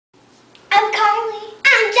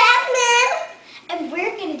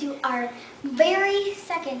our very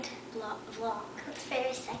second vlog. What's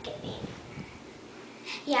very second mean?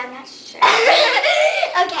 Yeah, I'm not sure.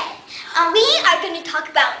 Okay, we are going to talk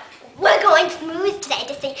about, we're going to the movies today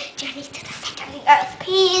to see Journey to the Center of the Earth.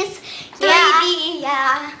 Peace. 3D,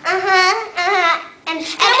 yeah. And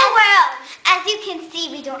Cinema World. As you can see,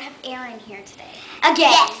 we don't have Erin here today.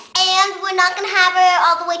 Again. Yes, and we're not going to have her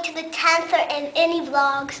all the way to the 10th or in any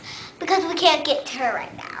vlogs because we can't get to her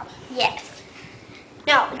right now. Yes.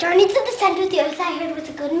 No, Journey to the Center of the Earth, I heard was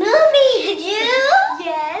a good movie. Did you?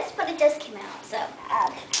 Yes, but it just came out, so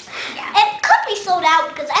yeah. It could be sold out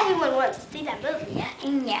because everyone wants to see that movie.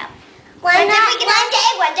 Yeah. One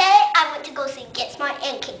day, I went to go see Get Smart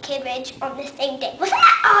and Kid Ridge on the same day. Wasn't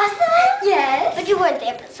that awesome? Yes. But you weren't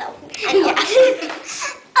there, but so. I know.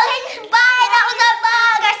 Okay, bye. That was our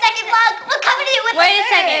vlog, our second vlog. We're coming to you with Wait a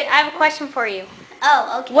second. I have a question for you.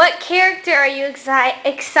 Oh, okay. What character are you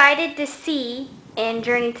excited to see in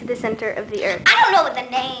Journey to the Center of the Earth? I don't know what the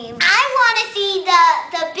name. I want to see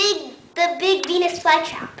the big Venus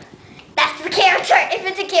flytrap. That's the character. If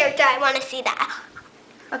it's a character, I want to see that.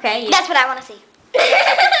 Okay. That's what I want to see.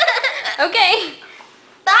 Okay.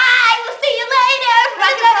 Bye. We'll see you later.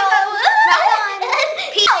 Rock on.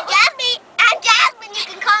 Peace. I'm Jasmine. You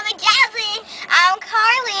can call me Jazzy. I'm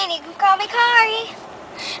Carly, and you can call me Kari.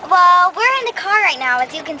 Well, we're in the car right now.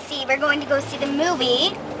 As you can see, we're going to go see the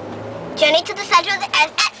movie Journey to the Center of the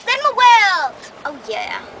Earth at Cinema World. Oh,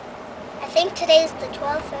 yeah. I think today's the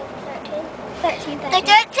 12th or 13th. 13th. The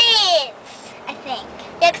 13th. I think.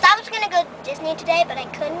 Yeah, because I was going to go to Disney today, but I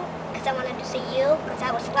couldn't because I wanted to see you because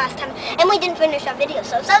that was the last time. And we didn't finish our video,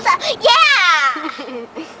 so. Yeah!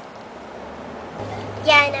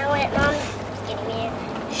 Yeah, I know it. Mom's getting me in.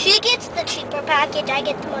 She gets the cheaper package. I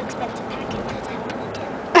get the more expensive package because I'm going to.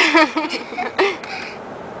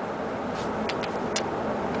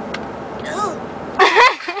 Ooh.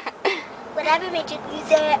 Whatever made you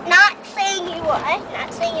use it. Not saying you would.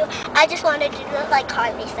 Not saying you. I just wanted to look like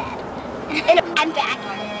Carly said. And I'm back.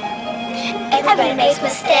 Everybody makes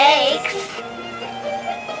mistakes.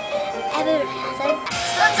 Everybody has it.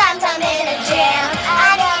 Sometimes I'm in a jam.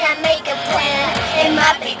 I gotta make a plan. It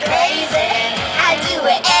might be crazy. I do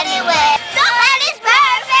it anyway. Nobody's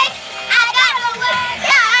perfect. I gotta work.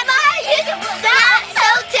 Yeah, I'm our usual. Not so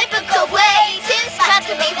typical way to start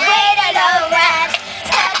to be waiting around.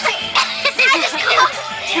 I just called.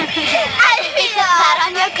 I feel a pat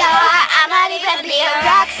on your car. I might even be a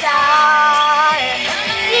rock star.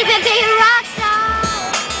 Even be a rock star.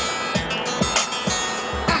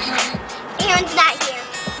 Aaron's not here.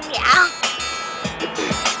 Yeah.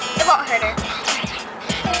 It won't hurt her.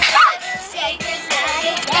 Secrets that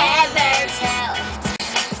you never tell.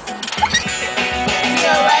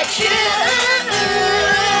 You're a true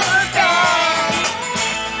friend.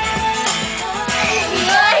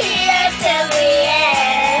 You're here till the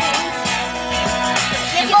end.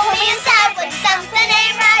 You pull me inside when something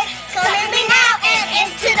ain't right. Calling me now and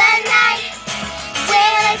into the night.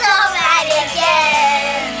 When it's all right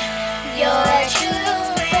again. You're a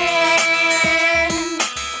true friend.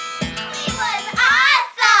 It was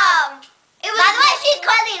awesome. By the way, she's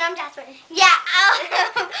Carly and I'm Jasmine. Yeah.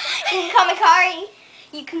 You can call me Kari.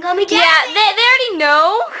 You can call me Jasmine. Yeah, they already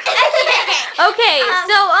know. Okay,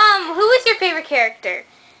 so who is your favorite character?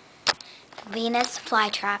 Venus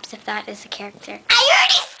flytraps, if that is a character. I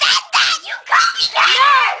already said that. You called me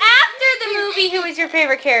that. After the movie, who is your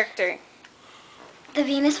favorite character? The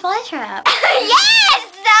Venus flytrap. Yes.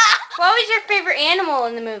 What was your favorite animal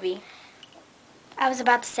in the movie? I was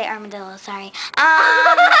about to say armadillo, sorry.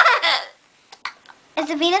 Is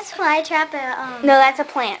the Venus flytrap a, No, that's a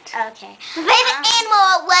plant. Okay. My favorite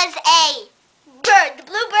animal was a bird. The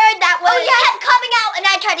blue bird that was kept coming out and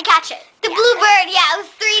I tried to catch it. The blue bird, yeah, it was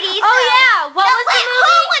 3D. Oh yeah, what was the movie?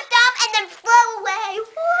 Home with them and then flew away.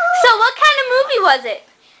 So what kind of movie was it?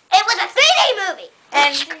 It was a 3D movie.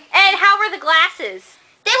 And how were the glasses?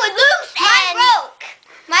 They were loose and broke.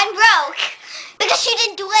 Mine broke because she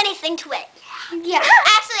didn't do anything to it. Yeah.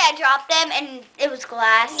 Actually, I dropped them and it was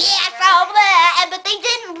glass. Yeah, probably. But they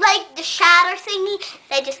didn't like the shatter thingy.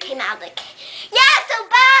 They just came out like. Yeah. So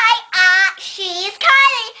bye. She's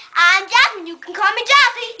Kylie. I'm Jasmine. You can call me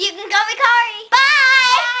Jazzy. You can call me Kari.